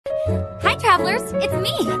Hi, travelers. It's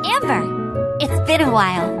me, Amber. It's been a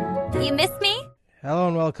while. You miss me? Hello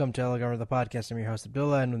and welcome to Elegammer the Podcast. I'm your host,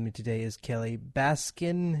 Abdullah, and with me today is Kelly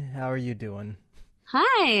Baskin. How are you doing?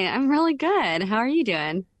 Hi, I'm really good. How are you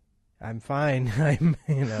doing? I'm fine. I'm,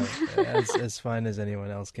 as fine as anyone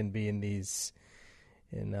else can be in the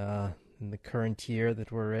current year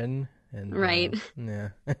that we're in. And right.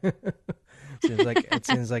 Yeah. It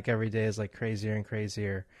seems like every day is like crazier and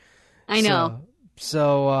crazier. I know.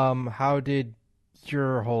 So, how did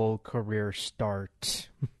your whole career start?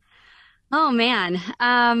 Oh man.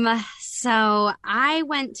 So I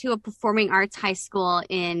went to a performing arts high school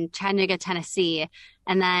in Chattanooga, Tennessee,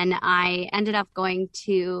 and then I ended up going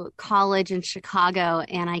to college in Chicago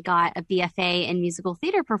and I got a BFA in musical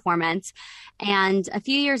theater performance. And a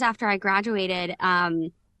few years after I graduated, I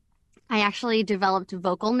actually developed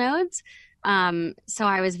vocal nodes. So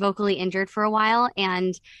I was vocally injured for a while,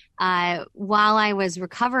 and while I was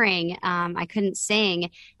recovering, I couldn't sing,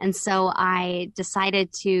 and so I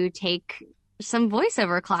decided to take some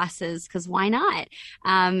voiceover classes because why not?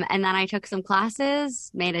 And then I took some classes,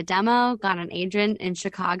 made a demo, got an agent in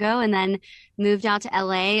Chicago, and then moved out to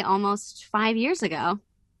LA almost 5 years ago.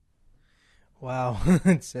 Wow,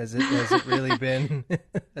 has it really been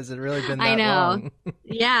that I know. long?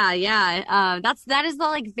 Yeah. That is the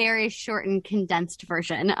like very short and condensed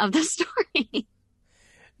version of the story.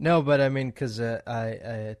 No, but I mean, because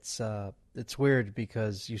it's weird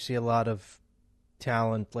because you see a lot of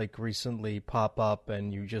talent like recently pop up,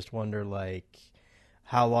 and you just wonder like,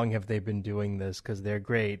 how long have they been doing this? Because they're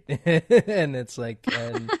great, and it's like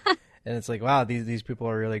and it's like, wow, these people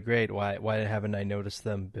are really great. Why haven't I noticed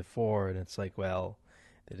them before? And it's like, well,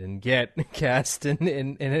 they didn't get cast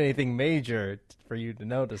in anything major for you to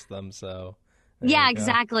notice them. So yeah,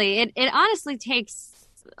 exactly. It honestly takes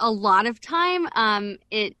a lot of time. I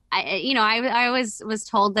always was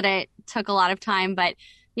told that it took a lot of time, but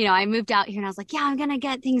I moved out here and I was like, yeah, I'm gonna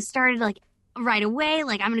get things started like right away.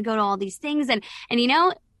 Like I'm gonna go to all these things, and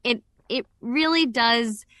it really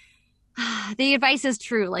does. The advice is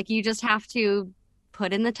true. Like you just have to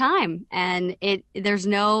put in the time, and there's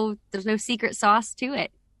no secret sauce to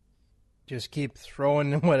it. Just keep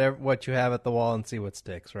throwing what you have at the wall and see what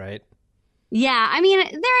sticks, right? Yeah, I mean,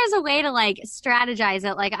 there is a way to like strategize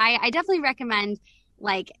it. Like I definitely recommend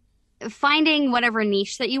like finding whatever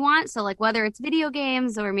niche that you want. So like whether it's video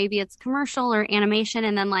games or maybe it's commercial or animation,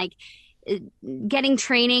 and then like getting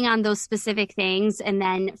training on those specific things, and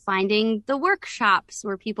then finding the workshops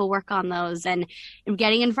where people work on those, and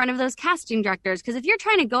getting in front of those casting directors. Because if you're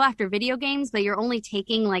trying to go after video games, but you're only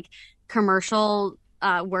taking like commercial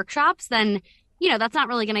workshops, then, that's not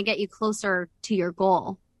really going to get you closer to your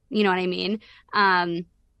goal. You know what I mean?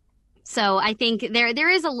 So I think there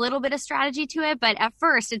is a little bit of strategy to it, but at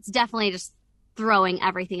first it's definitely just throwing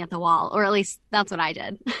everything at the wall, or at least that's what I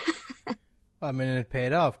did. I mean, it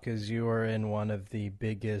paid off because you were in one of the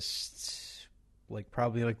biggest,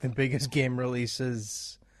 probably the biggest game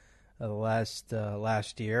releases of the last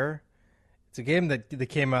year. It's a game that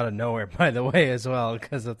came out of nowhere, by the way, as well.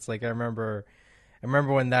 Because it's like I remember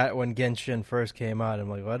when Genshin first came out. I'm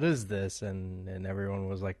like, what is this? And everyone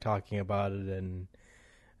was like talking about it, and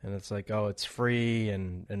it's like, oh, it's free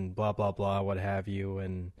and blah blah blah, what have you,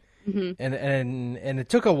 and. Mm-hmm. And it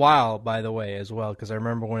took a while, by the way, as well, because I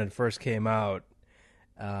remember when it first came out,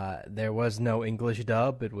 there was no English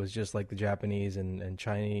dub. It was just like the Japanese and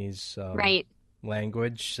Chinese right.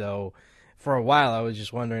 language. So for a while, I was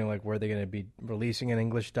just wondering like, were they going to be releasing an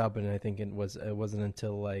English dub? And I think it wasn't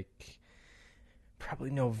until like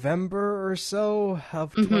probably November or so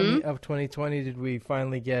of 2020 did we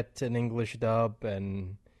finally get an English dub,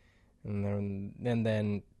 and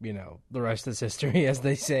then the rest is history, as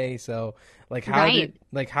they say. So like how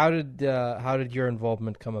did your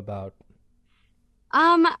involvement come about?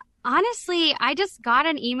 Honestly, I just got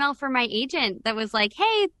an email from my agent that was like,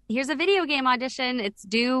 hey, here's a video game audition, it's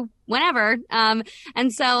due whenever.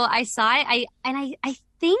 And so I saw it. I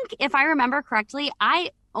think if I remember correctly, I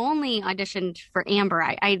only auditioned for Amber.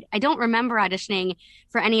 I don't remember auditioning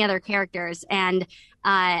for any other characters. And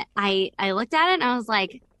I looked at it and I was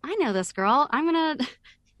like, I know this girl. I'm gonna,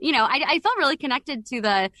 I felt really connected to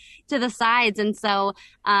the sides, and so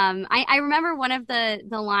I remember one of the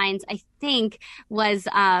lines I think was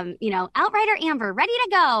Outrider Amber, ready to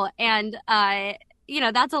go, and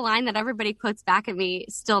that's a line that everybody quotes back at me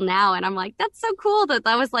still now, and I'm like, that's so cool that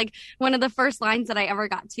was like one of the first lines that I ever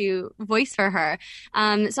got to voice for her.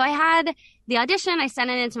 So I had the audition, I sent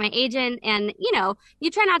it in to my agent, and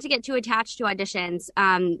you try not to get too attached to auditions.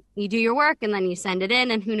 You do your work and then you send it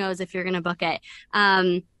in, and who knows if you're going to book it.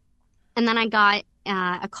 And then I got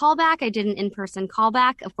a callback. I did an in-person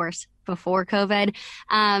callback, of course, before COVID.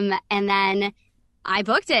 And then I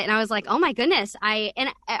booked it and I was like, oh my goodness. I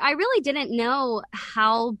really didn't know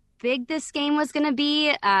how big this game was going to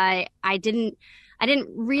be. I didn't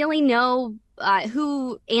really know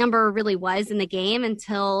who Amber really was in the game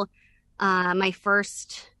until my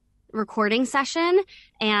first recording session.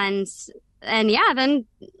 And yeah, then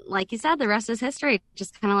like you said, the rest is history.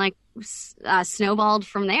 Just kind of like snowballed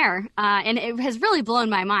from there. And it has really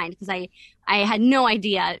blown my mind because I had no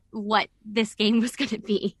idea what this game was going to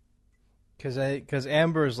be. Because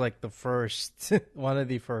Amber is like the first, one of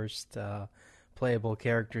the first playable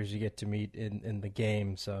characters you get to meet in the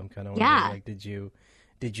game. So I'm kind of wondering, like, did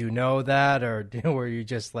you know that, or were you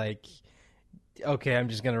just like, okay, I'm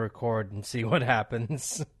just gonna record and see what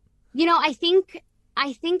happens? I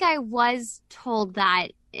think I was told that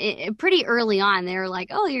pretty early on. They were like,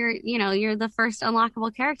 oh, you're the first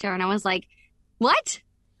unlockable character, and I was like, what?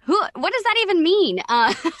 What does that even mean?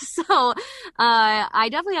 So I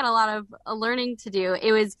definitely had a lot of learning to do.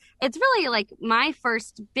 It's really like my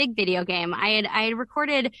first big video game. I had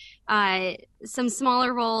recorded some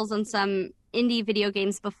smaller roles on some indie video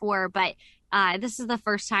games before, but this is the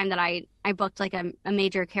first time that I booked like a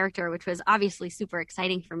major character, which was obviously super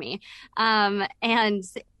exciting for me. And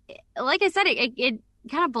like I said, it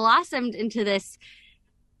kind of blossomed into this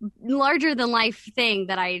larger than life thing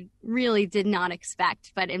that I really did not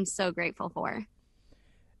expect, but am so grateful for.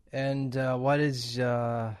 And what is,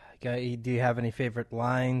 do you have any favorite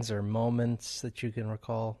lines or moments that you can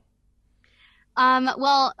recall?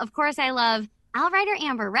 Well, of course I love Outrider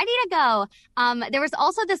Amber, ready to go. There was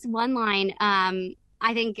also this one line,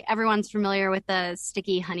 I think everyone's familiar with the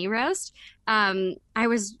sticky honey roast. I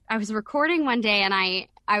was recording one day and I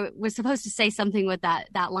was supposed to say something with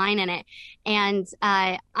that line in it. And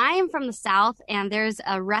I am from the South, and there's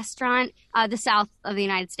a restaurant, the South of the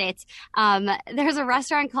United States. There's a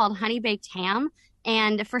restaurant called Honey Baked Ham.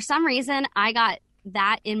 And for some reason, I got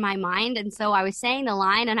that in my mind. And so I was saying the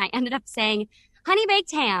line, and I ended up saying Honey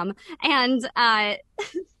Baked Ham. And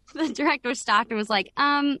the director stopped and was like,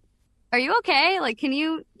 are you okay? Like, can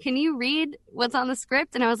you read what's on the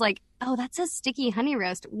script? And I was like, oh, that says sticky honey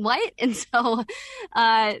roast. What? And so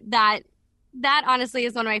that honestly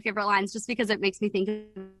is one of my favorite lines, just because it makes me think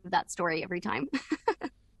of that story every time.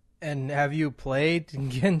 And have you played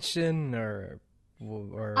Genshin or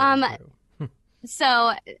So,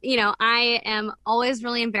 I am always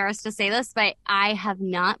really embarrassed to say this, but I have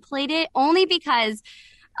not played it, only because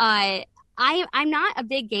I'm not a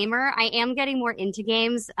big gamer. I am getting more into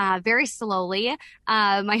games very slowly.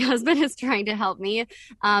 My husband is trying to help me,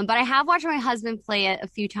 but I have watched my husband play it a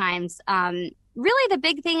few times. Really, the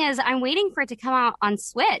big thing is I'm waiting for it to come out on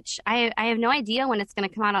Switch. I have no idea when it's going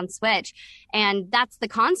to come out on Switch, and that's the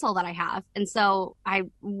console that I have. And so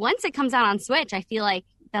once it comes out on Switch, I feel like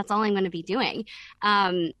that's all I'm going to be doing.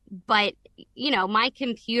 But my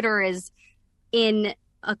computer is in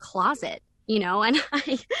a closet. And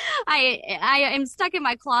I am stuck in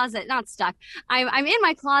my closet, not stuck. I'm in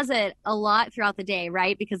my closet a lot throughout the day,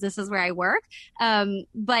 right? Because this is where I work.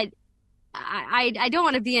 But I don't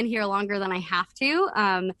want to be in here longer than I have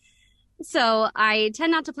to. So I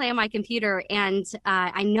tend not to play on my computer, and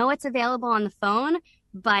I know it's available on the phone,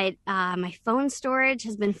 but my phone storage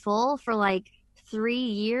has been full for like 3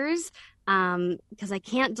 years because I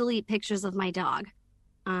can't delete pictures of my dog.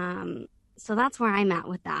 So that's where I'm at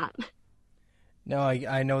with that. No,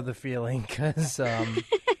 I know the feeling because,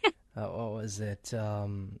 what was it?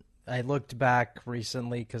 I looked back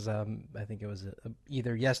recently because I think it was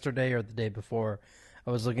either yesterday or the day before. I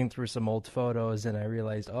was looking through some old photos and I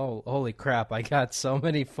realized, oh, holy crap, I got so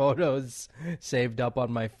many photos saved up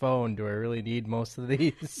on my phone. Do I really need most of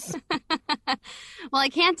these? Well, I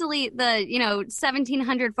can't delete the,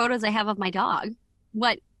 1,700 photos I have of my dog.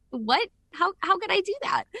 What? How could I do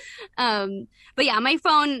that? But yeah, my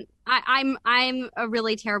phone, I'm a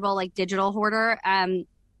really terrible like digital hoarder.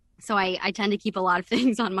 So I tend to keep a lot of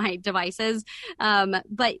things on my devices.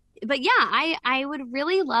 But yeah, I would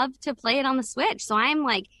really love to play it on the Switch. So I'm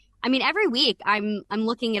like, every week I'm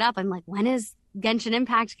looking it up. I'm like, when is Genshin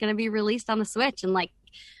Impact going to be released on the Switch? And like,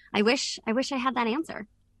 I wish I had that answer.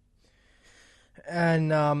 And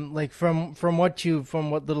like from what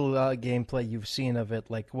little gameplay you've seen of it,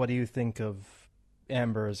 like what do you think of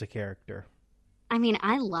Amber as a character?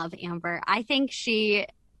 I love Amber. I think she's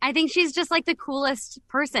just like the coolest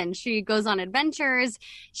person. She goes on adventures.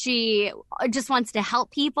 She just wants to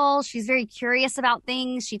help people. She's very curious about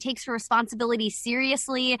things. She takes her responsibility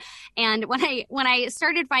seriously. And when I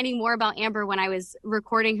started finding more about Amber when I was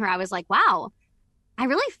recording her, I was like, wow, I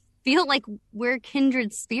really feel like we're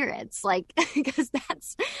kindred spirits, like because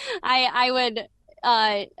I would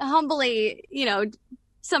humbly,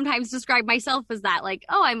 sometimes describe myself as that, like,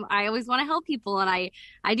 oh, I always want to help people, and I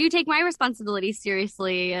do take my responsibilities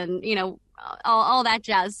seriously, and all that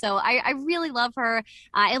jazz. So I really love her.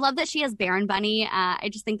 I love that she has Baron Bunny. I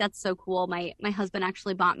just think that's so cool. My husband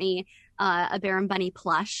actually bought me a Baron Bunny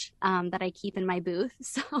plush that I keep in my booth,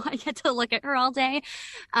 so I get to look at her all day.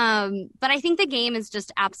 But I think the game is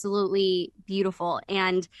just absolutely beautiful,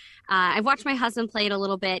 and I've watched my husband play it a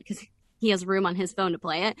little bit because he has room on his phone to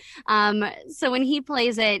play it. So when he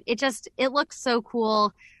plays it, it looks so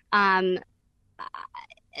cool. The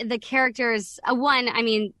characters,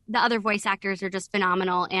 the other voice actors are just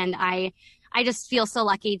phenomenal, and I just feel so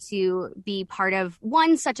lucky to be part of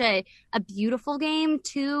such a beautiful game,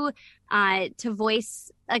 to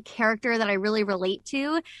voice a character that I really relate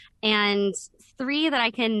to, and 3, that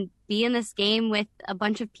I can be in this game with a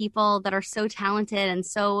bunch of people that are so talented and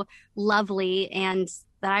so lovely, and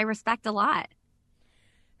that I respect a lot.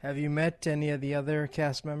 Have you met any of the other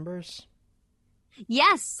cast members?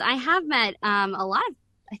 Yes, I have met a lot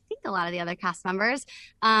of the other cast members.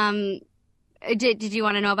 Did you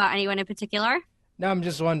want to know about anyone in particular? No, I'm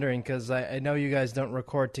just wondering because I know you guys don't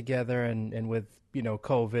record together, and with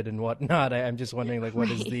COVID and whatnot, I'm just wondering like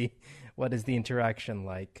what is the interaction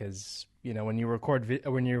like? Because when you record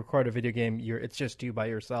a video game, it's just you by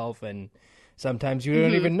yourself, and sometimes you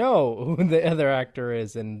don't even know who the other actor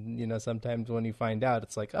is, and sometimes when you find out,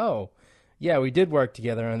 it's like, oh, yeah, we did work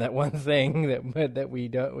together on that one thing that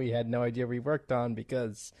we had no idea we worked on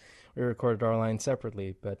because we recorded our lines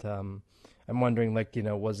separately. But I'm wondering, like,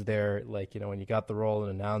 was there, like, when you got the role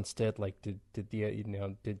and announced it, like,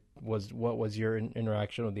 what was your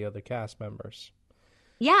interaction with the other cast members?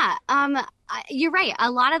 Yeah, you're right.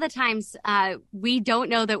 A lot of the times, we don't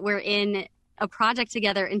know that we're in a project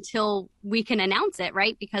together until we can announce it,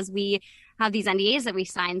 right? Because we have these NDAs that we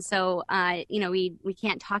sign, so we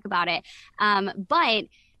can't talk about it. But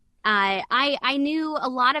I knew a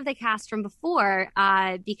lot of the cast from before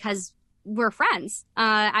because we're friends.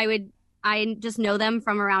 I just know them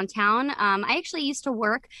from around town. I actually used to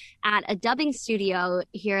work at a dubbing studio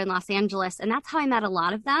here in Los Angeles, and that's how I met a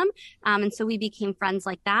lot of them. And so we became friends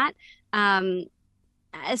like that. So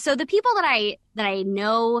the people that I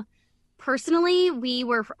know personally, we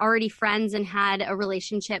were already friends and had a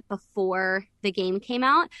relationship before the game came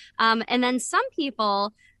out. And then some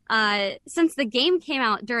people, since the game came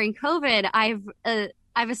out during COVID, I've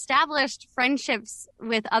established friendships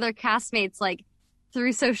with other castmates, like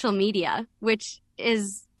through social media, which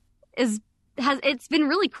it's been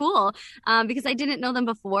really cool, because I didn't know them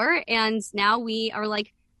before, and now we are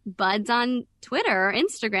like buds on Twitter or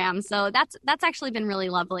Instagram. So that's actually been really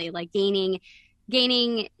lovely, like gaining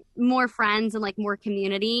more friends and like more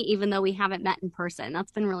community, even though we haven't met in person.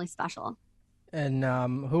 That's been really special. And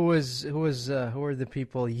who are the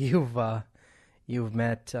people you've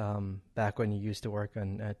met back when you used to work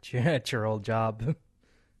at your old job?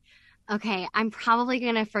 Okay, I'm probably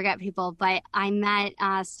going to forget people, but I met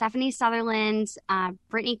Stephanie Sutherland,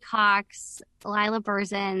 Brittany Cox, Lila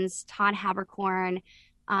Burzins, Todd Habercorn,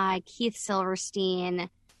 Keith Silverstein,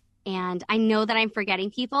 and I know that I'm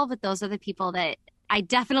forgetting people, but those are the people that I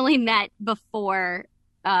definitely met before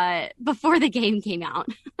the game came out.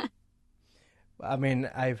 I mean,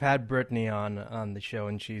 I've had Brittany on the show,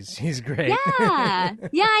 and she's great. Yeah,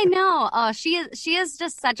 I know. Oh, she is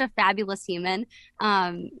just such a fabulous human.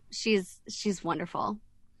 She's wonderful.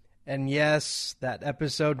 And yes, that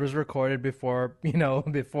episode was recorded before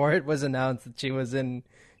it was announced that she was in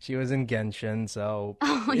Genshin. So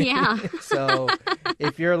oh yeah. So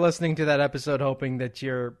if you're listening to that episode hoping that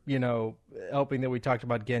we talked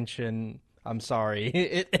about Genshin, I'm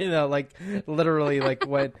sorry. Like literally, like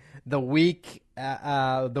what the week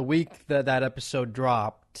that episode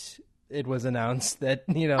dropped, it was announced that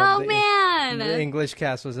the English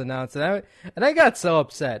cast was announced, and I got so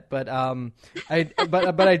upset. But I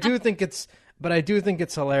do think it's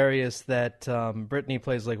hilarious that Brittany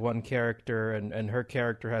plays like one character, and her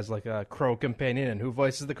character has like a crow companion, and who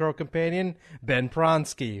voices the crow companion? Ben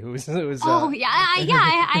Pronsky, who's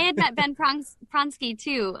I had met Ben Pronsky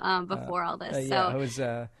too before all this.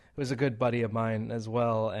 It was a good buddy of mine as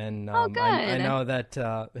well, and good. I know that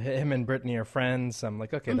him and Brittany are friends. I'm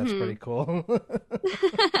like, okay, that's pretty cool.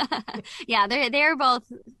 Yeah, they're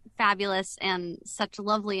both fabulous and such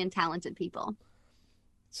lovely and talented people.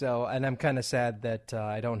 So, and I'm kind of sad that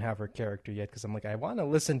I don't have her character yet, because I'm like, I want to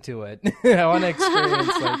listen to it. I want to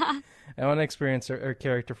experience her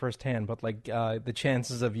character firsthand. But like, the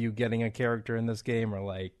chances of you getting a character in this game are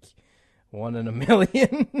like one in a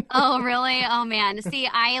million. Oh, really? Oh man. See,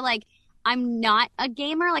 I'm not a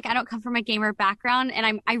gamer. Like I don't come from a gamer background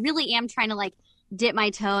and I really am trying to like dip my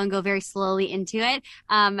toe and go very slowly into it.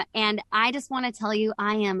 And I just want to tell you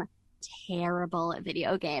I am terrible at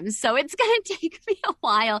video games. So it's going to take me a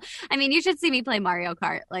while. I mean, you should see me play Mario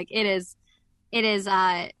Kart. Like it is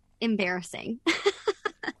embarrassing.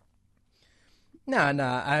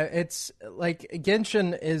 No. It's like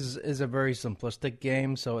Genshin is a very simplistic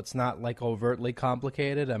game, so it's not like overtly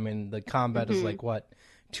complicated. I mean, the combat is like what,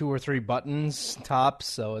 2 or 3 buttons tops,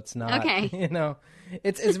 so it's not. Okay.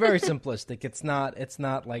 It's very simplistic. It's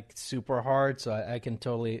not like super hard. So I can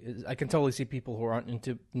totally see people who aren't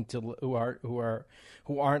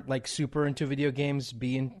who aren't like super into video games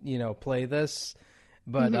play this,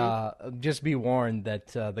 but just be warned that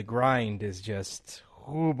the grind is just.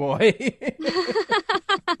 Oh boy.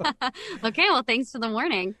 Okay, well, thanks for the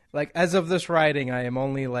warning. Like as of this writing, I am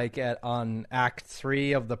only like on Act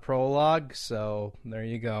 3 of the prologue, so there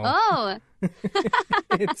you go. Oh.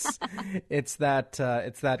 it's that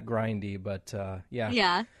grindy, but yeah.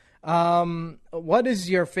 Yeah. What is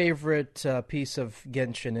your favorite piece of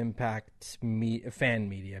Genshin Impact fan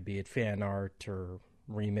media, be it fan art or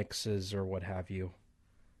remixes or what have you?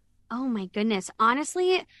 Oh my goodness.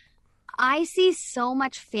 Honestly, I see so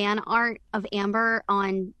much fan art of Amber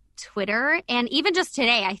on Twitter, and even just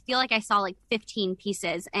today, I feel like I saw like 15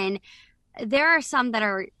 pieces, and there are some that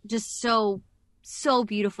are just so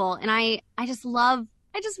beautiful, and I just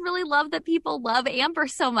really love that people love Amber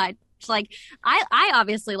so much. Like I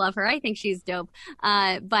obviously love her. I think she's dope.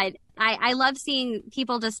 But I love seeing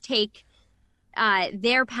people just take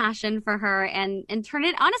their passion for her and turn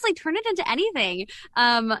it into anything.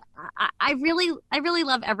 I really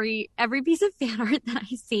love every piece of fan art that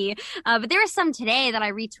I see. But there are some today that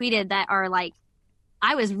I retweeted that are like,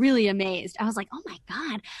 I was really amazed. I was like, oh my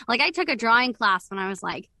God. Like I took a drawing class when I was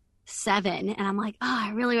like 7 and I'm like, oh,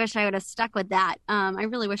 I really wish I would have stuck with that. I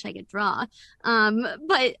really wish I could draw.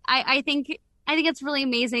 But I think it's really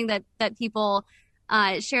amazing that people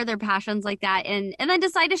share their passions like that and then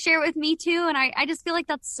decide to share it with me too. And I just feel like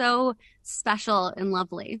that's so special and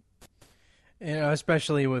lovely.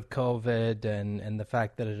 Especially with COVID and the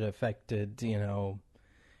fact that it affected,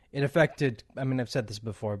 I mean, I've said this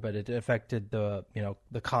before, but it affected the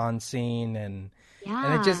con scene and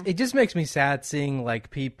it just makes me sad seeing like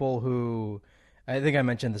people who, I think I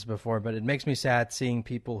mentioned this before, but it makes me sad seeing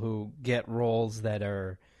people who get roles that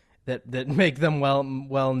are that make them well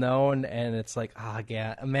known, and it's like,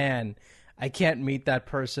 yeah, man, I can't meet that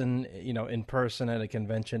person, in person at a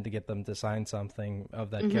convention to get them to sign something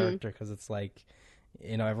of that character because it's like,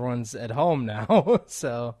 everyone's at home now,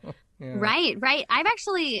 so. Yeah. Right. I've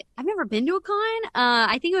never been to a con.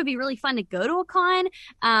 I think it would be really fun to go to a con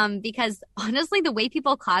because honestly, the way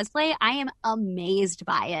people cosplay, I am amazed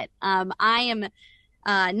by it. I am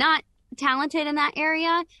not talented in that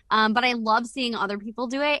area, but I love seeing other people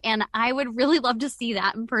do it, and I would really love to see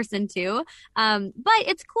that in person too. But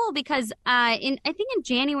it's cool because I think in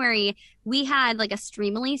January we had like a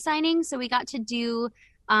Streamily signing, so we got to do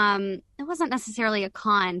it wasn't necessarily a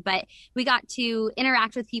con, but we got to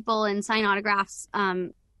interact with people and sign autographs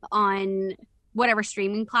on whatever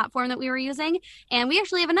streaming platform that we were using, and we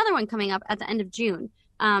actually have another one coming up at the end of June,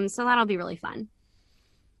 so that'll be really fun.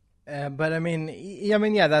 But I mean,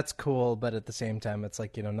 yeah, that's cool. But at the same time, it's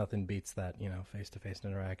like, nothing beats that, face-to-face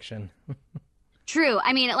interaction. True.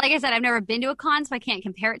 I mean, like I said, I've never been to a con, so I can't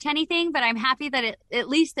compare it to anything, but I'm happy that at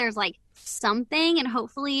least there's like something. And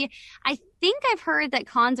hopefully, I think I've heard that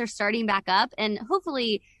cons are starting back up, and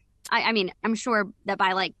hopefully, I mean, I'm sure that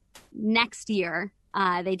by like next year,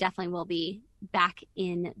 they definitely will be back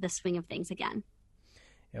in the swing of things again.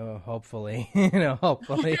 Hopefully,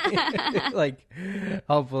 hopefully,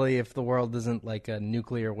 hopefully, if the world isn't like a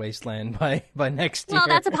nuclear wasteland by next year. Well,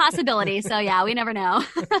 that's a possibility. So yeah, we never know.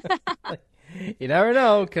 You never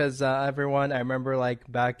know, because everyone, I remember like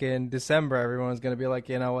back in December, everyone was going to be like,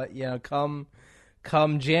 you know what, come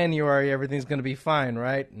January, everything's going to be fine,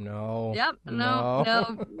 right? No. Yep.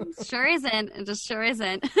 No. Sure isn't. It just sure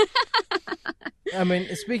isn't. I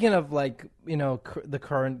mean, speaking of like, the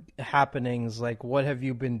current happenings, like what have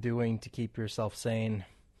you been doing to keep yourself sane?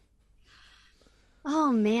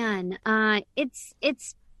 Oh man, it's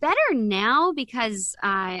better now because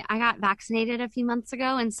I got vaccinated a few months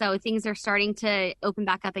ago, and so things are starting to open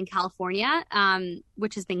back up in California,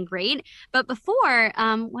 which has been great. But before,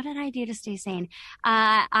 what did I do to stay sane?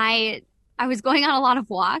 I was going on a lot of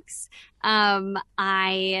walks.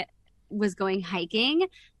 I was going hiking.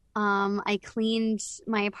 I cleaned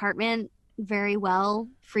my apartment very well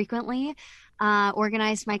frequently.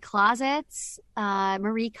 organized my closets,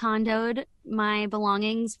 Marie Kondoed my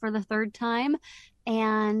belongings for the third time.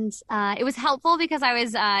 And it was helpful because I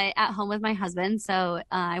was at home with my husband, so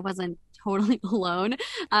I wasn't totally alone,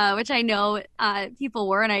 which I know people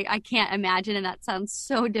were, and I can't imagine, and that sounds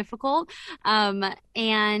so difficult.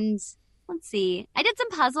 And let's see, I did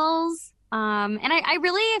some puzzles, and I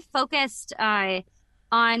really focused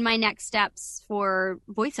on my next steps for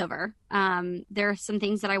voiceover. There are some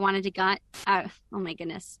things that I wanted to get. Oh my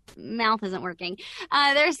goodness, mouth isn't working.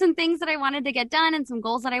 There's some things that I wanted to get done and some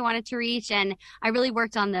goals that I wanted to reach, and I really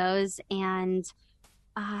worked on those. And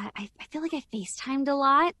I feel like I FaceTimed a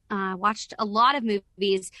lot, watched a lot of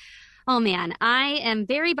movies. Oh man, I am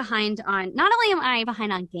very behind on, not only am I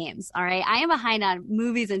behind on games, all right, I am behind on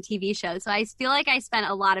movies and TV shows. So I feel like I spent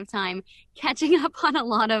a lot of time catching up on a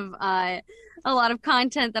lot of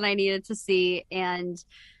content that I needed to see. And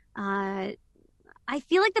I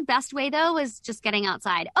feel like the best way though was just getting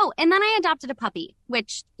outside. Oh, and then I adopted a puppy,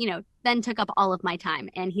 which, then took up all of my time,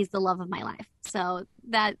 and he's the love of my life. So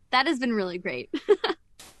that has been really great.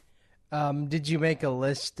 Did you make a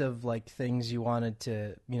list of like things you wanted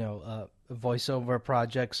to, voiceover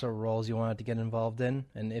projects or roles you wanted to get involved in?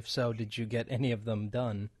 And if so, did you get any of them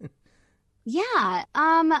done? Yeah.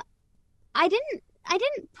 I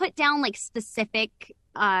didn't put down like specific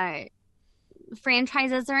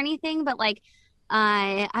franchises or anything, but like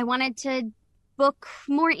I wanted to book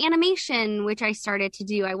more animation, which I started to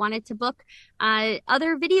do. I wanted to book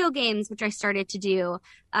other video games, which I started to do.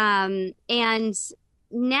 And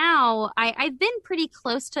now I've been pretty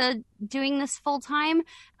close to doing this full time,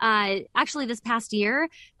 actually this past year.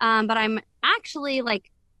 But I'm actually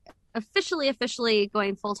like officially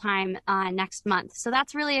going full time next month. So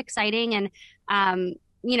that's really exciting. And, a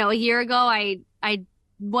year ago, I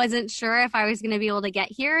wasn't sure if I was going to be able to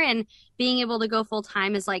get here, and being able to go full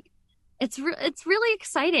time is like, it's really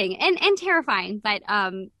exciting and terrifying, but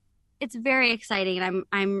it's very exciting. And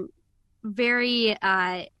I'm very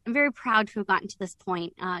proud to have gotten to this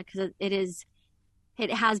point, because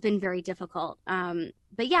it has been very difficult.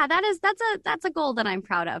 But yeah, that's a goal that I'm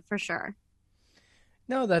proud of for sure.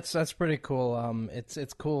 No, that's pretty cool.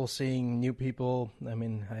 It's cool seeing new people. I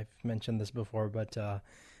mean, I've mentioned this before, but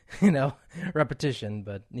repetition.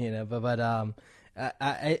 But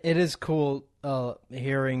it is cool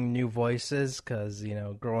hearing new voices, because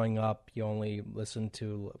growing up you only listened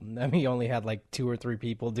to. I mean, you only had like 2 or 3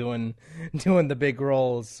 people doing the big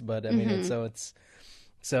roles. But I mean, it's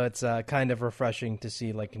kind of refreshing to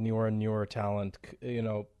see like newer and newer talent,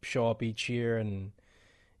 show up each year. And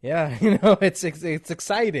yeah, it's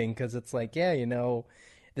exciting, because it's like,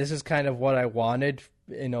 this is kind of what I wanted,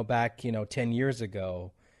 back 10 years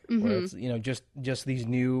ago, where it's just these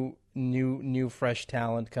new fresh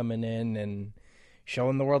talent coming in and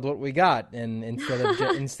showing the world what we got, and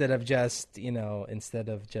instead of just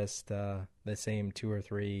the same 2 or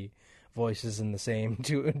 3 voices in the same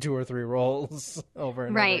two or three roles over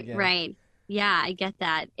and over again. Right. Yeah, I get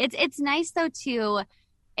that. It's nice though too.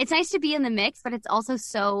 It's nice to be in the mix, but it's also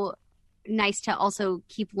so nice to also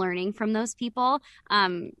keep learning from those people.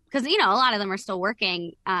 Because a lot of them are still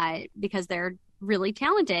working because they're really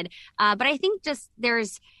talented. But I think just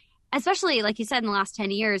there's, especially like you said, in the last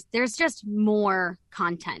 10 years, there's just more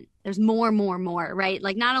content. There's more, right?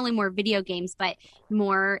 Like not only more video games, but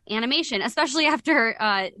more animation, especially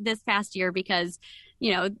after this past year, because,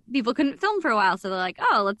 people couldn't film for a while. So they're like,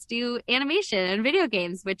 oh, let's do animation and video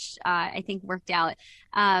games, which I think worked out.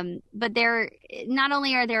 But not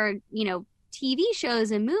only are there, TV shows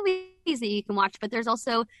and movies that you can watch, but there's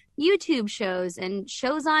also YouTube shows and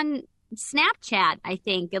shows on Snapchat, I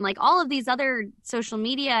think, and like all of these other social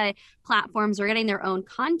media platforms are getting their own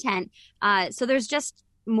content. So there's just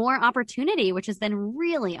more opportunity, which has been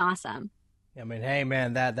really awesome. I mean, hey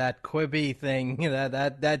man, that Quibi thing,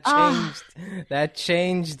 that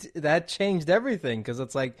changed everything, because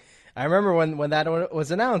it's like, I remember when that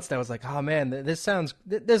was announced, I was like, oh man, this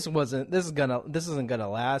isn't gonna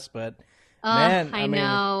last, but man, I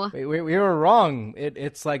know. We were wrong.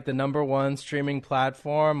 It's like the #1 streaming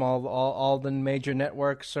platform. All the major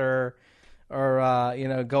networks are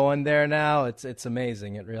going there now. It's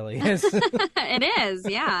amazing. It really is. It is,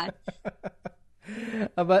 yeah.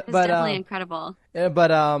 But it's definitely incredible. But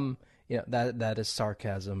that is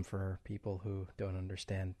sarcasm for people who don't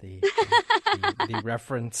understand the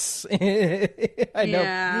reference. I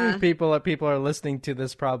know people are listening to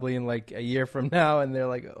this probably in like a year from now, and they're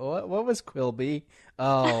like, "What was Quilby?"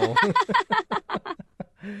 Oh,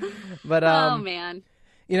 but oh man.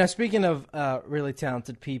 Speaking of really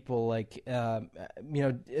talented people, like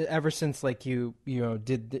ever since like you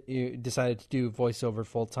decided to do voiceover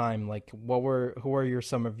full time, like who are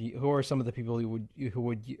some of the people who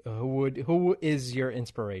is your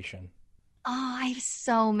inspiration? Oh, I have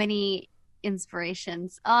so many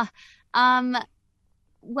inspirations. Well,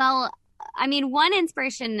 I mean, one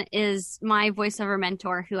inspiration is my voiceover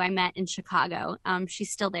mentor who I met in Chicago. She's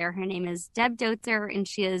still there. Her name is Deb Dotzer, and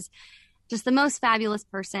she is just the most fabulous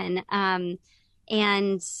person. And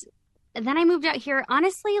then I moved out here.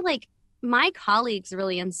 Honestly, like my colleagues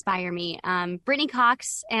really inspire me. Brittany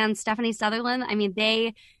Cox and Stephanie Sutherland. I mean,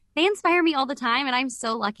 they inspire me all the time, and I'm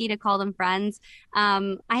so lucky to call them friends.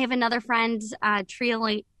 I have another friend, Tria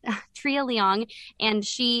Leong, and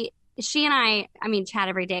she and I mean, chat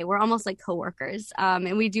every day. We're almost like coworkers.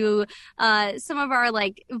 And we do some of our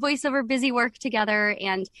like voiceover busy work together.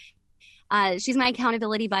 And she's my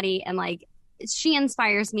accountability buddy. And like, she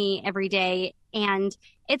inspires me every day. And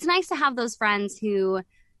it's nice to have those friends who,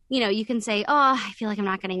 you can say, oh, I feel like I'm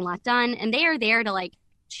not getting a lot done. And they are there to like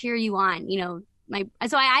cheer you on,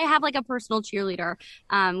 so I have like a personal cheerleader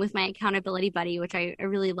with my accountability buddy, which I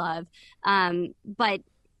really love. But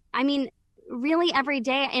I mean, really every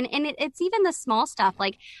day. And it's even the small stuff.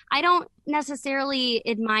 Like I don't necessarily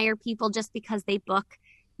admire people just because they book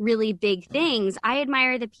really big things. I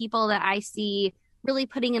admire the people that I see really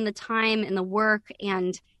putting in the time and the work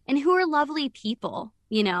and who are lovely people,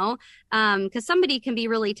 because somebody can be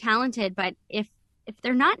really talented, but if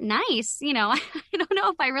they're not nice, I don't know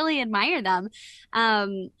if I really admire them.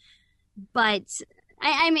 But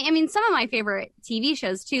I mean, some of my favorite TV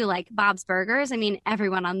shows too, like Bob's Burgers. I mean,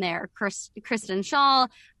 everyone on there, Kristen Shaw,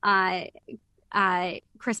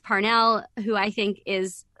 Chris Parnell, who I think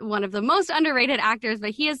is one of the most underrated actors,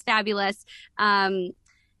 but he is fabulous.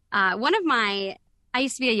 I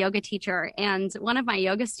used to be a yoga teacher, and one of my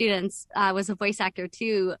yoga students was a voice actor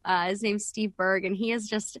too. His name's Steve Berg, and he is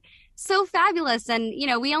just so fabulous. And,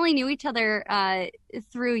 we only knew each other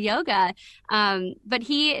through yoga, but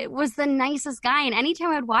he was the nicest guy. And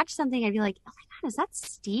anytime I'd watch something, I'd be like, oh my God, is that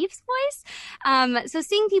Steve's voice? So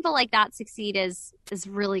seeing people like that succeed is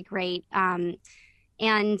really great.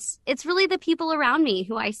 And it's really the people around me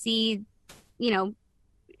who I see,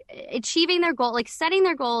 achieving their goal, like setting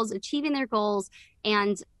their goals, achieving their goals,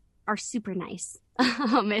 and are super nice.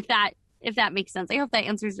 If that makes sense. I hope that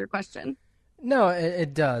answers your question. No,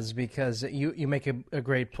 it does, because you make a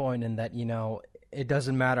great point in that, it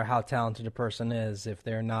doesn't matter how talented a person is. If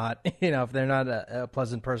they're not, if they're not a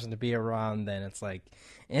pleasant person to be around, then it's like,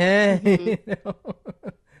 Mm-hmm.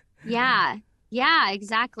 Yeah,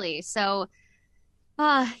 exactly. So,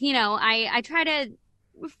 I try to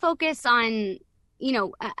focus on,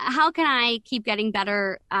 how can I keep getting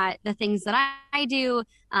better at the things that I do?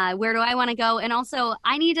 Where do I want to go? And also,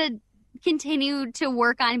 I need to continue to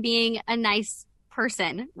work on being a nice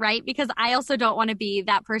person, right? Because I also don't want to be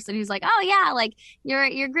that person who's like, oh yeah, like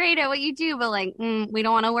you're great at what you do, but like we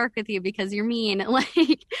don't want to work with you because you're mean.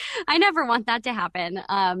 Like I never want that to happen.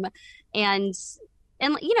 And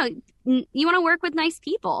you want to work with nice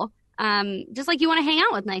people, just like you want to hang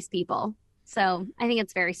out with nice people. So I think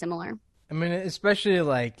it's very similar. I mean, especially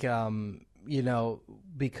like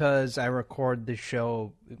because I record the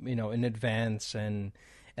show, in advance, and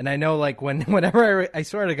I know like whenever I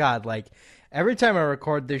swear to God, like every time I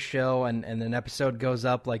record this show and an episode goes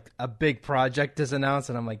up, like a big project is announced,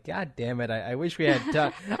 and I'm like, God damn it! I wish we had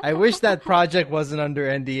done. I wish that project wasn't under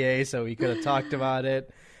NDA so we could have talked about it.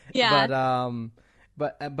 Yeah.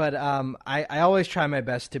 But I always try my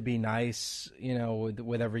best to be nice,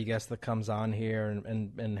 with every guest that comes on here,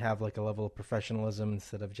 and have like a level of professionalism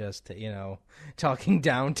instead of just talking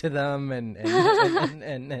down to them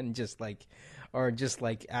and just like, or just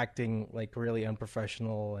like acting like really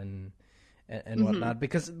unprofessional and whatnot,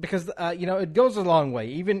 because it goes a long way.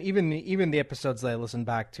 Even the episodes that I listen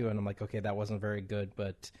back to and I'm like, okay, that wasn't very good,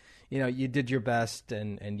 but you did your best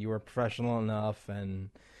and you were professional enough, and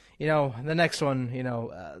the next one,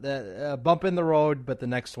 the bump in the road, but the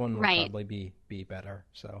next one will probably be better.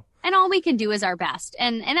 So, and all we can do is our best,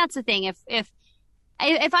 and that's the thing. If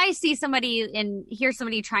I see somebody and hear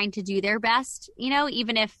somebody trying to do their best,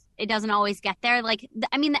 even if it doesn't always get there, like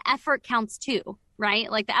the effort counts too,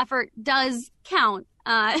 right? Like the effort does count.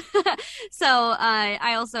 So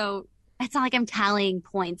I also. It's not like I'm tallying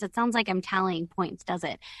points. It sounds like I'm tallying points, does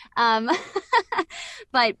it?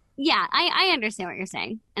 But yeah, I understand what you're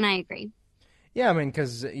saying, and I agree. Yeah, I mean,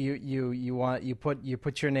 because you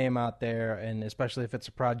put your name out there, and especially if it's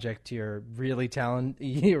a project you're really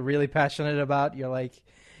passionate about, you're like,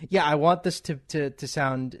 yeah, I want this to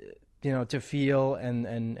sound to feel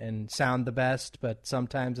and sound the best, but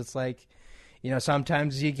sometimes it's like,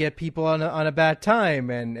 sometimes you get people on a bad time,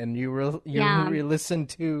 and Yeah. re-listen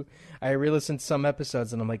to I re-listened to some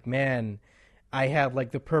episodes, and I'm like, man, I had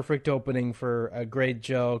like the perfect opening for a great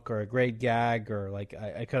joke or a great gag, or like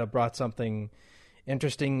I could have brought something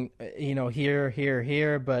interesting,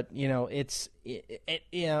 here, but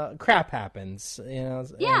crap happens,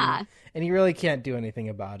 Yeah. and you really can't do anything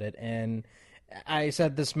about it. And I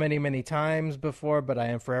said this many, many times before, but I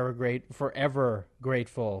am forever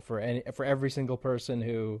grateful for every single person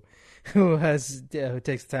who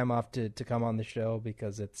takes the time off to come on the show,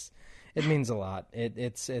 because it means a lot.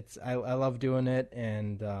 I love doing it,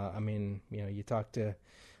 and I mean, you talk to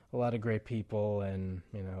a lot of great people, and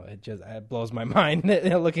it blows my mind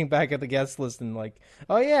looking back at the guest list and like,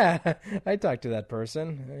 oh yeah, I talked to that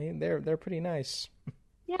person. I mean, they're pretty nice.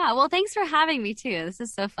 Yeah. Well, thanks for having me too. This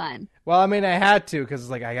is so fun. Well, I mean, I had to, because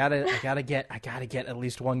like I gotta get at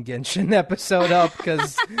least one Genshin episode up,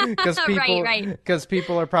 because people Right. because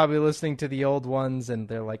people are probably listening to the old ones, and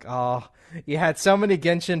they're like, oh, you had so many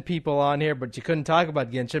Genshin people on here, but you couldn't talk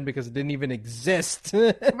about Genshin because it didn't even exist.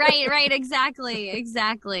 Right.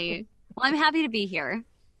 Exactly. Well, I'm happy to be here.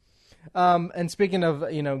 And speaking of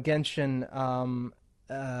Genshin,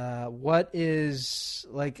 what is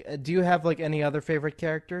like? Do you have like any other favorite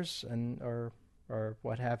characters, or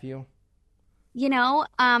what have you?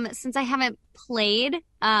 Since I haven't played,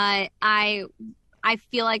 I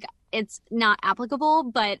feel like it's not applicable,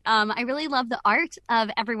 but I really love the art of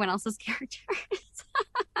everyone else's characters.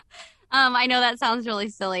 I know that sounds really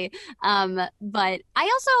silly, but I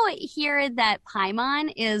also hear that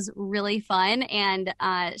Paimon is really fun, and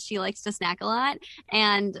she likes to snack a lot,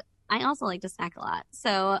 and I also like to snack a lot.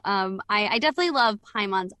 So I definitely love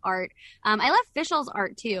Paimon's art. I love Fischl's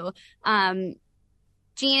art too.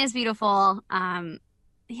 Jean is beautiful.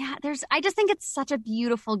 Yeah, I just think it's such a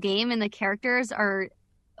beautiful game, and the characters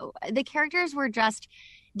were just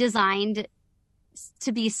designed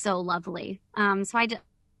to be so lovely. So I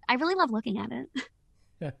really love looking at it.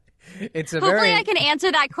 It's Hopefully I can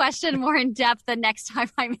answer that question more in depth the next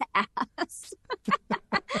time I'm asked.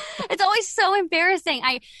 It's always so embarrassing.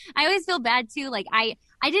 I always feel bad too. Like I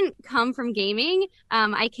didn't come from gaming.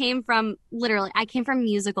 I came from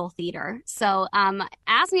musical theater. So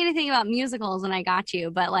ask me anything about musicals and I got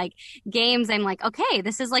you. But like games, I'm like, okay,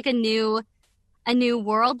 this is like a new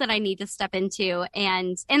world that I need to step into,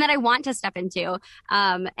 and that I want to step into.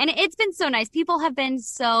 And it's been so nice. People have been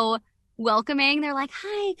so welcoming. They're like,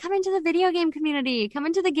 hi, come into the video game community, come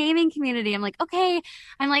into the gaming community. I'm like, okay.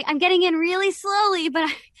 I'm getting in really slowly, but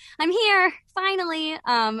I'm here finally.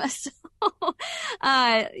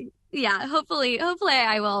 Yeah, hopefully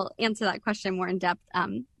I will answer that question more in depth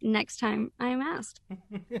next time I'm asked.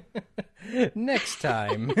 Next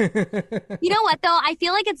time. You know what though? I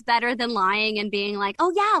feel like it's better than lying and being like,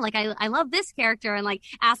 oh yeah, like I love this character, and like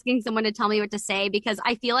asking someone to tell me what to say, because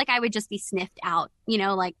I feel like I would just be sniffed out,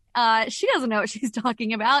 like she doesn't know what she's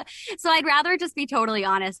talking about. So I'd rather just be totally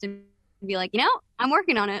honest and be like, I'm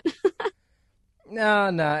working on it. No,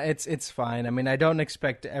 it's fine. I mean, I don't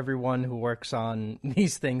expect everyone who works on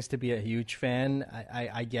these things to be a huge fan.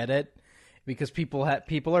 I get it, because people are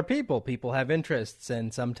people. People have interests,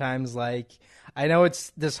 and sometimes, like, I know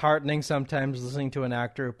it's disheartening sometimes listening to an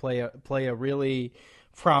actor who play a really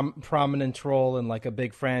prominent role in like a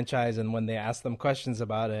big franchise, and when they ask them questions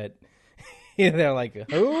about it, they're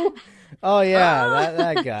like, who? Oh yeah,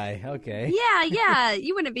 that guy. Okay. Yeah,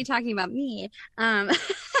 you wouldn't be talking about me. I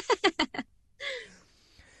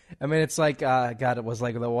mean, it's like, God, it was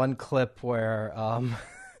like the one clip where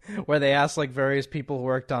where they asked like various people who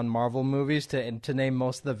worked on Marvel movies to name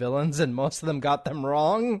most of the villains, and most of them got them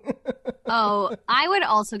wrong. Oh, I would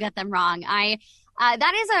also get them wrong.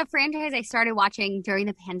 That is a franchise I started watching during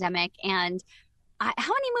the pandemic, and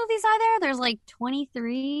how many movies are there? There's like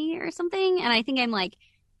 23 or something, and I think I'm like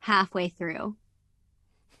halfway through.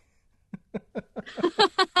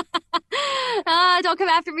 Don't come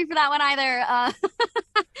after me for that one either.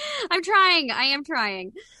 I'm trying. I am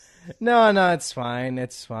trying. No, it's fine.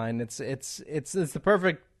 It's fine. It's the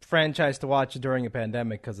perfect franchise to watch during a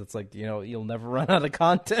pandemic, because it's like, you'll never run out of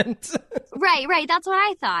content. Right. That's what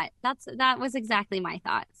I thought. That was exactly my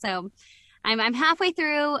thought. So I'm halfway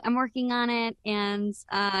through. I'm working on it, and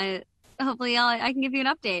hopefully I can give you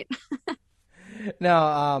an update.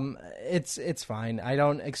 No, it's fine. I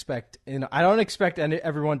don't expect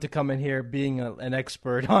everyone to come in here being an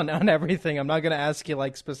expert on everything. I'm not going to ask you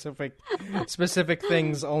like specific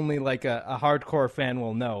things only like a hardcore fan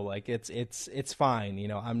will know. Like it's fine. You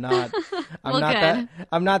know, I'm not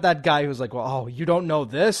I'm not that guy who's like, well, oh, you don't know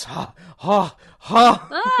this? Ha ha ha!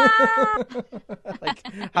 Ah! Like,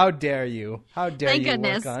 how dare you? How dare Thank you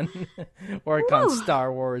goodness. work on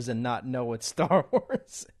Star Wars and not know what Star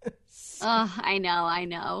Wars is? Oh, I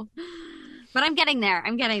know. But I'm getting there.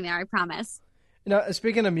 I promise. You know,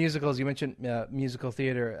 speaking of musicals, you mentioned musical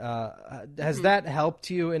theater. Has that helped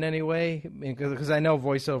you in any way? Because I know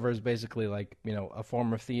voiceover is basically like, you know, a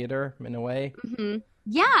form of theater in a way. Hmm.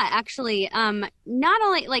 Yeah, actually, not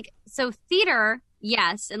only like so theater,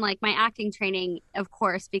 yes, and like my acting training, of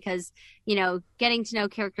course, because you know, getting to know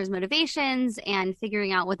characters' motivations and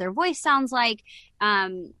figuring out what their voice sounds like,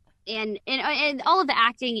 and all of the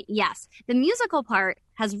acting, yes. The musical part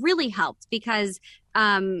has really helped because,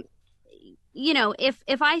 you know,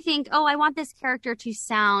 if I think, oh, I want this character to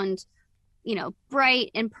sound, you know, bright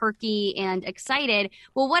and perky and excited,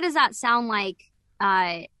 well, what does that sound like?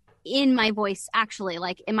 In my voice, actually,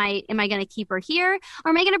 like, am I going to keep her here, or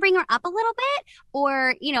am I going to bring her up a little bit,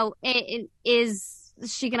 or you know, is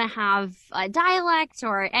she going to have a dialect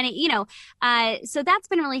or any, you know? So that's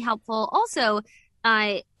been really helpful. Also,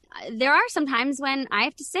 there are some times when I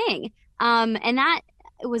have to sing, and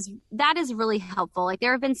that is really helpful. Like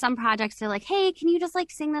there have been some projects that are like, hey, can you just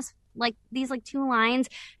like sing this like these like 2 lines,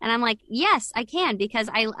 and I'm like, yes, I can, because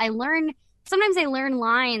I learn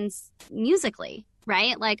lines musically.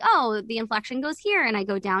 Right? Like, oh, the inflection goes here and I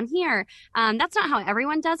go down here. That's not how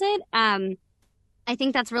everyone does it. I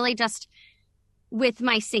think that's really just with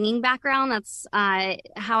my singing background. That's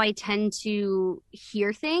how I tend to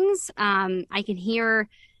hear things. I can hear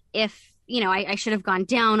if, you know, I should have gone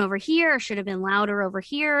down over here, or should have been louder over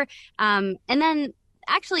here. And then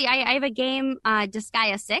actually, I have a game,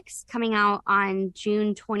 Disgaea 6, coming out on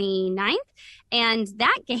June 29th. And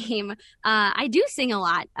that game, I do sing a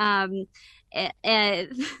lot.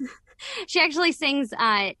 She actually sings,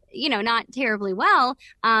 you know, not terribly well,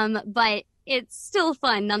 but it's still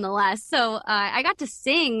fun nonetheless. So I got to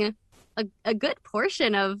sing a good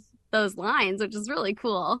portion of those lines, which is really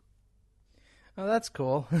cool. Oh, that's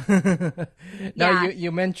cool. Now,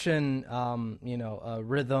 you mentioned, you know,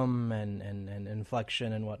 rhythm and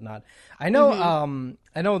inflection and whatnot. I know,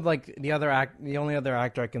 like the only other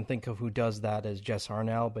actor I can think of who does that is Jess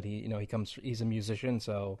Harnell, but he's a musician,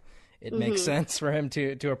 so it makes sense for him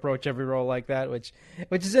to approach every role like that, which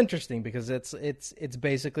is interesting because it's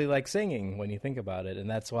basically like singing when you think about it, and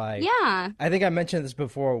that's why. Yeah. I think I mentioned this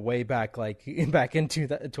before, way back, like back into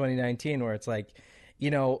 2019, where it's like, you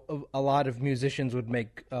know, a lot of musicians would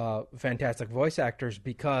make fantastic voice actors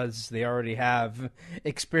because they already have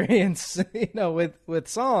experience, you know, with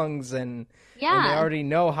songs and they already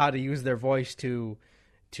know how to use their voice to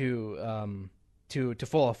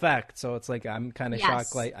full effect. So it's like I'm kind of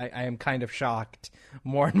shocked. Like I am kind of shocked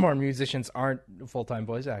more and more musicians aren't full-time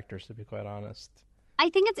voice actors, to be quite honest. I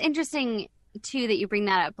think it's interesting too that you bring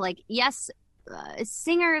that up. Like, yes,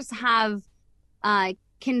 singers have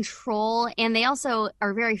control, and they also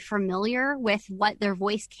are very familiar with what their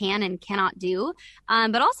voice can and cannot do.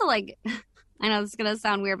 But also, like, I know this is going to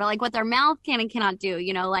sound weird, but like what their mouth can and cannot do,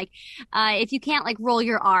 you know, like if you can't like roll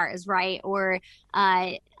your R's, right? Or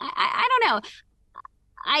I don't know.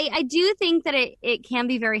 I do think that it can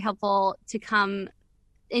be very helpful to come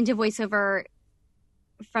into voiceover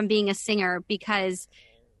from being a singer, because,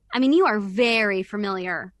 I mean, you are very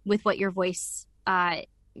familiar with what your voice,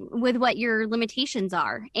 with what your limitations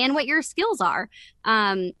are and what your skills are.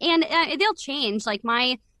 And they'll change. Like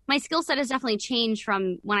my skill set has definitely changed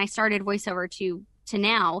from when I started voiceover to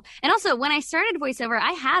now. And also when I started voiceover,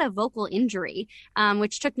 I had a vocal injury,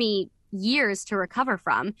 which took me years to recover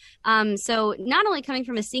from. So not only coming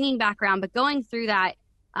from a singing background, but going through that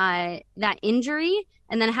injury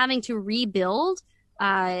and then having to rebuild,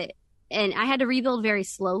 and I had to rebuild very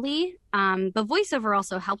slowly. But voiceover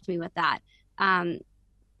also helped me with that.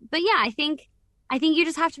 But yeah, I think you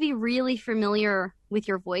just have to be really familiar with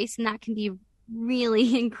your voice, and that can be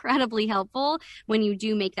really incredibly helpful when you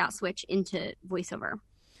do make that switch into voiceover.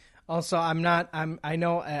 Also, I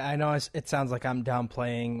know it sounds like I'm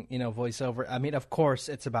downplaying, you know, voiceover. I mean, of course,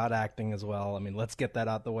 it's about acting as well. I mean, let's get that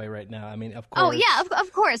out the way right now. I mean, of course. Oh yeah,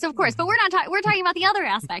 of course. But we're not we're talking about the other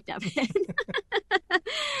aspect of it.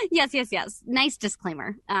 Yes. Nice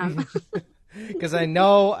disclaimer. Because I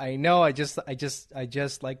know, I just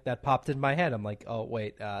like that popped in my head. I'm like, oh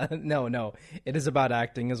wait, no, it is about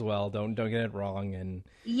acting as well. Don't get it wrong. And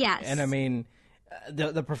yes, and I mean,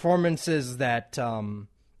 the performances that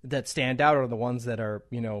that stand out are the ones that are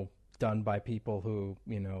done by people who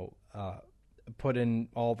put in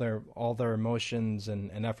all their emotions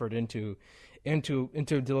and effort into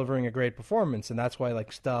delivering a great performance. And that's why the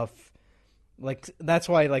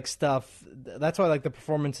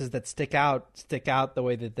performances that stick out the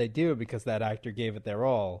way that they do, because that actor gave it their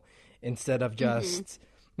all, instead of just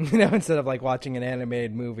instead of like watching an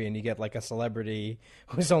animated movie and you get like a celebrity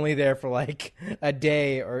who's only there for like a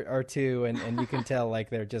day or two, and you can tell like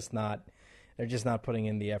they're just not putting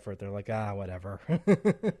in the effort. They're like, whatever.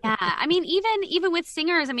 Yeah, I mean, even with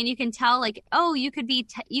singers, I mean, you can tell like, oh, you could be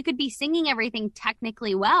singing everything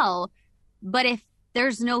technically well, but if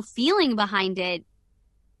there's no feeling behind it,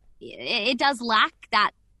 it does lack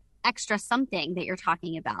that extra something that you're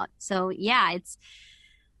talking about. So yeah, it's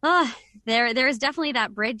there is definitely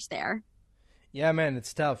that bridge there. Yeah, man,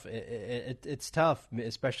 it's tough. It's tough,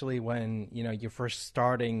 especially when you first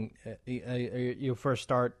start getting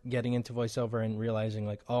into voiceover and realizing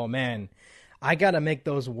like, oh man, I gotta make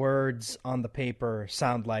those words on the paper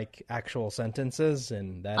sound like actual sentences,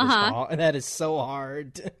 and that is so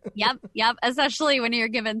hard. Yep. Especially when you're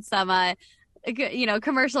given some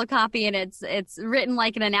commercial copy and it's written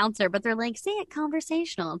like an announcer, but they're like, say it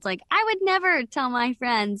conversational. It's like, I would never tell my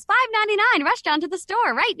friends, $5.99, rush down to the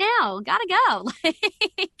store right now, gotta go.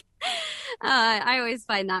 Like, I always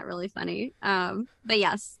find that really funny. But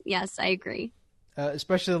yes, I agree.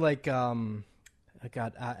 Especially like, God,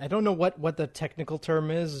 I don't know what the technical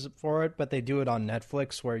term is for it, but they do it on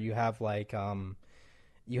Netflix where you have like,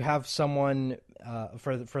 you have someone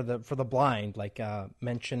for the blind, like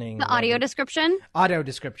mentioning the audio description. Audio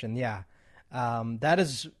description, yeah. That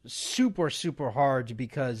is super, super hard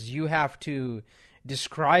because you have to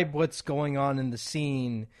describe what's going on in the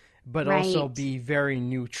scene, but also be very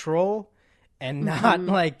neutral and not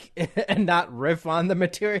and not riff on the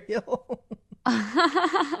material.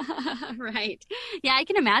 Right. Yeah, I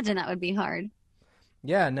can imagine that would be hard.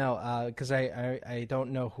 Yeah, no, because I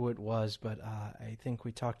don't know who it was, but I think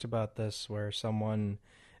we talked about this where someone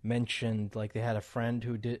mentioned like they had a friend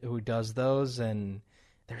who does those, and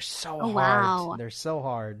they're so hard. Wow. They're so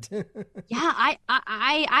hard. Yeah,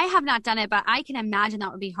 I have not done it, but I can imagine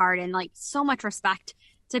that would be hard, and like so much respect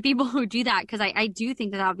to people who do that, because I do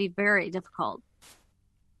think that would be very difficult.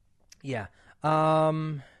 Yeah.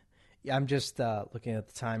 Yeah, I'm just looking at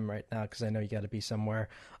the time right now because I know you got to be somewhere.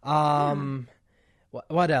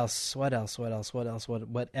 What else? What else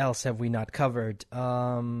have we not covered? Ooh,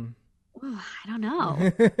 I don't know. I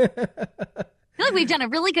feel like we've done a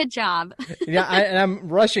really good job. Yeah, I'm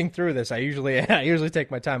rushing through this. I usually take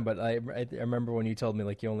my time, but I remember when you told me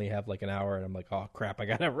like you only have like an hour, and I'm like, oh crap, I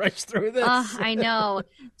gotta rush through this. I know.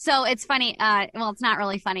 So it's funny. Well, it's not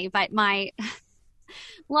really funny, but my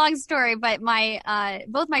long story, but my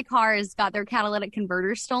both my cars got their catalytic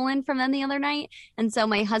converters stolen from them the other night. And so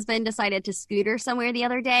my husband decided to scooter somewhere the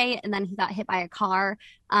other day, and then he got hit by a car.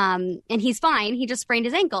 And he's fine. He just sprained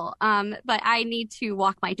his ankle. But I need to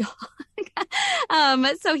walk my dog.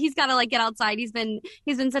 So he's got to like get outside. He's been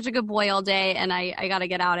such a good boy all day, and I got to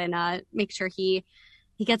get out and make sure he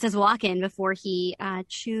gets his walk in before he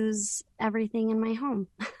chews everything in my home.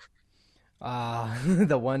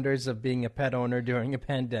 The wonders of being a pet owner during a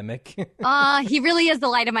pandemic. He really is the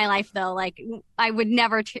light of my life, though. Like, I would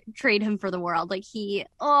never trade him for the world. Like, he's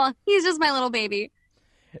just my little baby.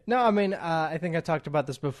 No, I mean, I think I talked about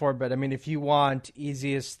this before, but I mean, if you want if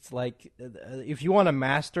you want to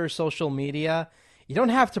master social media, you don't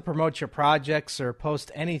have to promote your projects or post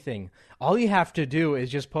anything. All you have to do is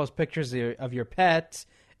just post pictures of your pet.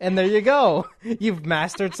 And there you go. You've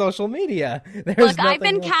mastered social media. Look, I've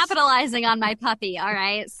been capitalizing on my puppy. All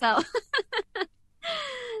right. So,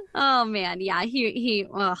 oh man. Yeah.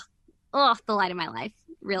 The light of my life.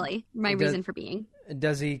 Really. My reason for being.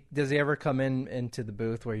 Does he ever come into the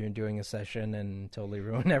booth where you're doing a session and totally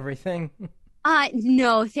ruin everything?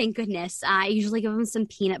 No, thank goodness. I usually give him some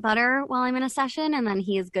peanut butter while I'm in a session, and then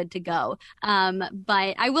he is good to go.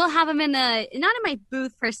 But I will have him not in my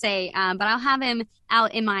booth per se, but I'll have him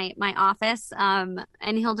out in my office, and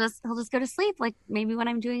he'll just go to sleep, like maybe when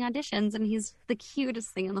I'm doing auditions, and he's the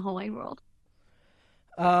cutest thing in the whole wide world.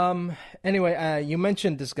 Anyway, you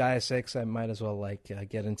mentioned Disgaea 6. I might as well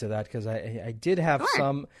get into that because I did have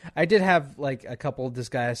like a couple of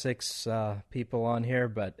Disgaea 6 people on here,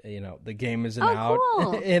 but the game isn't out.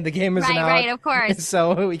 Cool. And the game isn't out. Right, of course.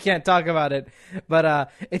 So we can't talk about it.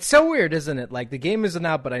 But it's so weird, isn't it? Like the game isn't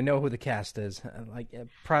out, but I know who the cast is.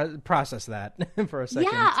 Process that for a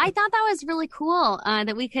second. Yeah, I thought that was really cool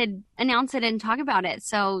that we could announce it and talk about it.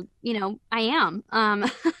 So I am.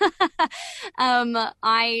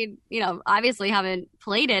 I, obviously haven't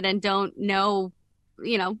played it and don't know,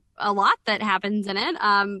 a lot that happens in it.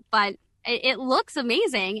 But it looks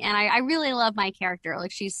amazing, and I really love my character.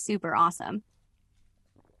 Like, she's super awesome.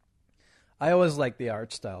 I always like the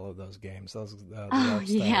art style of those games. The art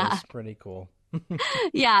style is pretty cool.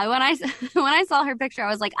 Yeah, when I saw her picture, I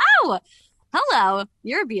was like, oh, hello,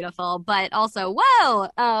 you're beautiful, but also, whoa.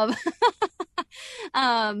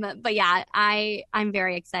 But yeah, I'm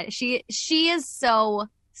very excited. She is so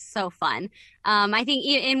fun. I think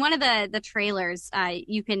in one of the trailers,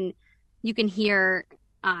 you can hear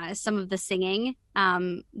some of the singing,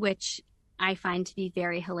 which I find to be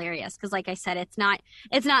very hilarious. Because, like I said, it's not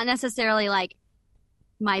necessarily like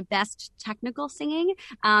my best technical singing,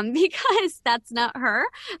 because that's not her.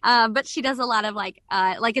 But she does a lot of like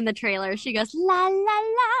in the trailer, she goes la la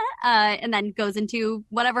la, and then goes into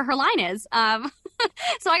whatever her line is. So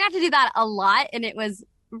I got to do that a lot, and it was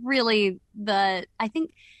really I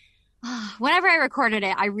think whenever I recorded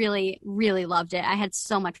it, I really, really loved it. I had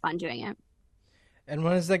so much fun doing it. And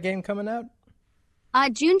when is that game coming out?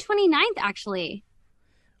 June 29th, actually.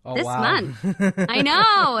 Oh, this wow. month. I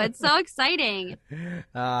know. It's so exciting.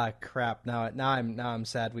 Crap. Now I'm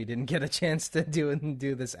sad we didn't get a chance to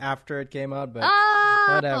do this after it came out, but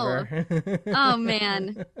whatever. Oh,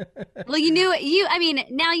 man. Well,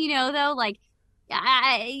 now you know, though, like,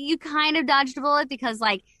 you kind of dodged a bullet, because,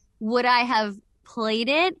 like, would I have played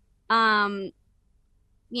it?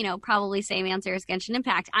 Probably same answer as Genshin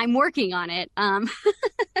Impact. I'm working on it.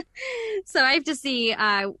 So I have to see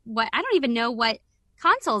what, I don't even know what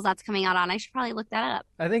consoles that's coming out on. I should probably look that up.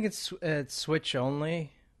 I think it's Switch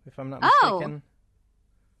only, if I'm not mistaken.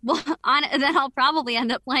 Well, then I'll probably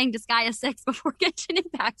end up playing Disgaea 6 before Genshin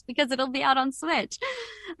Impact, because it'll be out on Switch.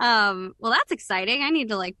 Well, that's exciting. I need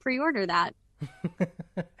to like pre-order that.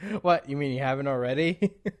 What, you mean you haven't already?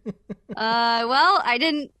 Well, I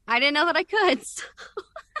didn't know that I could. So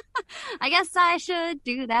I guess I should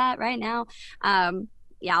do that right now.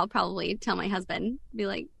 Yeah, I'll probably tell my husband, be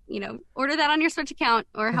like, order that on your Switch account,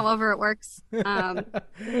 or however it works.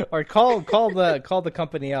 Or call the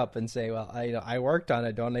company up and say, well, I worked on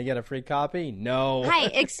it. Don't I get a free copy? No. Hi,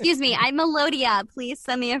 excuse me. I'm Melodia. Please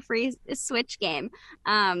send me a free Switch game.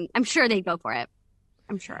 I'm sure they'd go for it.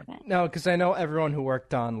 I'm sure of it. No, because I know everyone who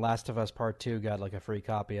worked on Last of Us Part 2 got like a free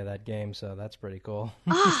copy of that game, so that's pretty cool.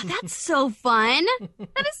 Oh, that's so fun.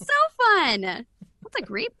 That is so fun. That's a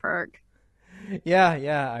great perk. Yeah,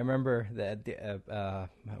 I remember that.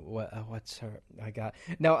 What's her?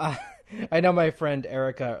 I know my friend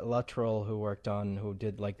Erica Luttrell, who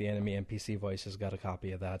did like the enemy NPC voices, got a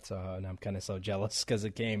copy of that. So, and I'm kind of so jealous because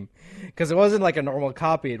it wasn't like a normal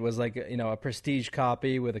copy. It was like a prestige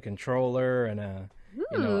copy with a controller and a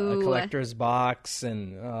collector's box,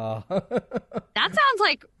 and that sounds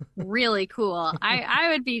like really cool.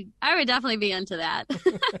 I would definitely be into that.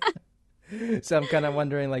 So I'm kind of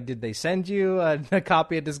wondering, like, did they send you a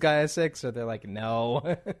copy of Disgaea 6, or they're like, no?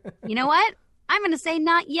 You know what? I'm going to say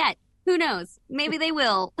not yet. Who knows? Maybe they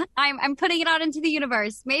will. I'm putting it out into the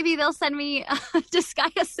universe. Maybe they'll send me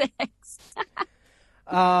Disgaea 6.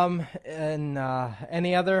 And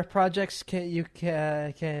any other projects you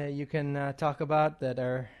can talk about that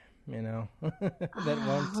are,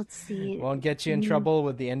 that won't get you in trouble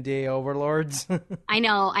with the NDA overlords? I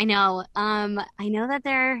know. I know that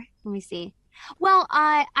they're. Let me see. Well,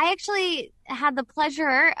 I actually had the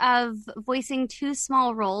pleasure of voicing 2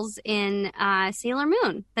 small roles in Sailor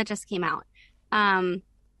Moon that just came out.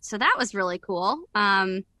 So that was really cool.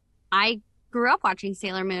 I grew up watching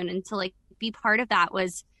Sailor Moon, and to like be part of that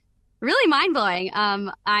was really mind blowing.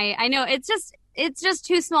 I know it's just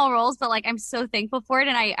 2 small roles, but like I'm so thankful for it.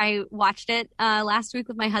 And I watched it last week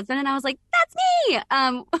with my husband, and I was like, that's me,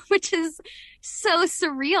 which is so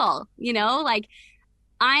surreal, like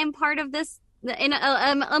I'm part of this, and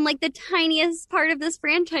I'm like the tiniest part of this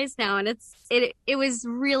franchise now, and it was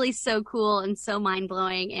really so cool and so mind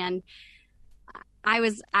blowing, and I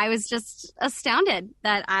was just astounded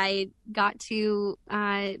that I got to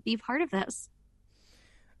be part of this.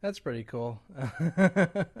 That's pretty cool.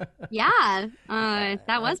 Yeah,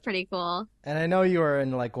 that was pretty cool. And I know you were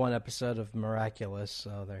in like one episode of Miraculous,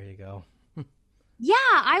 so there you go. Yeah,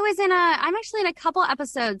 I'm actually in a couple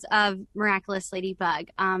episodes of Miraculous Ladybug.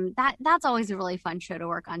 That's always a really fun show to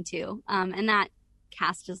work on too. And that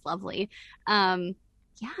cast is lovely. Yeah,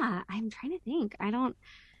 I'm trying to think. I'm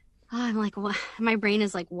like, what? My brain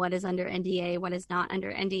is like, what is under NDA? What is not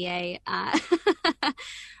under NDA? I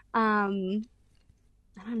don't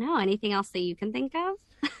know. Anything else that you can think of?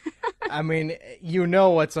 I mean, you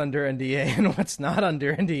know what's under NDA and what's not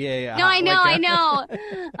under NDA. No, I know.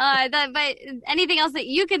 But anything else that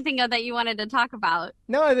you can think of that you wanted to talk about?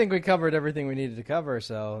 No, I think we covered everything we needed to cover,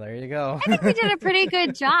 so there you go. I think we did a pretty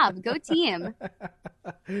good job. Go team.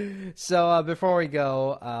 So before we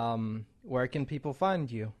go, where can people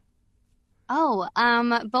find you? Oh,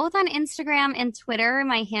 both on Instagram and Twitter.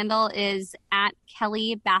 My handle is at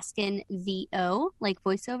Kelly Baskin VO, like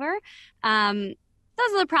voiceover.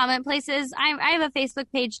 Those are the prominent places. I have a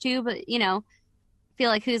Facebook page too, but feel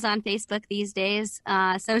like who's on Facebook these days?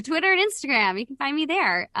 So Twitter and Instagram, you can find me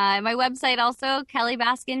there. My website also,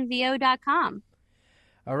 kellybaskinvo.com.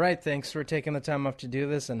 All right, thanks for taking the time off to do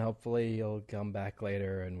this, and hopefully you'll come back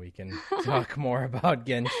later and we can talk more about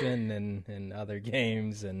Genshin and other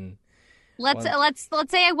games and. Let's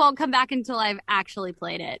say I won't come back until I've actually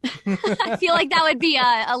played it. I feel like that would be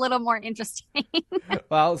a little more interesting.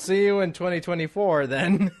 Well, I'll see you in 2024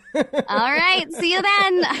 then. All right, see you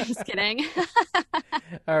then. I'm just kidding.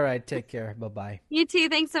 All right, take care. Bye-bye. You too.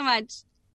 Thanks so much.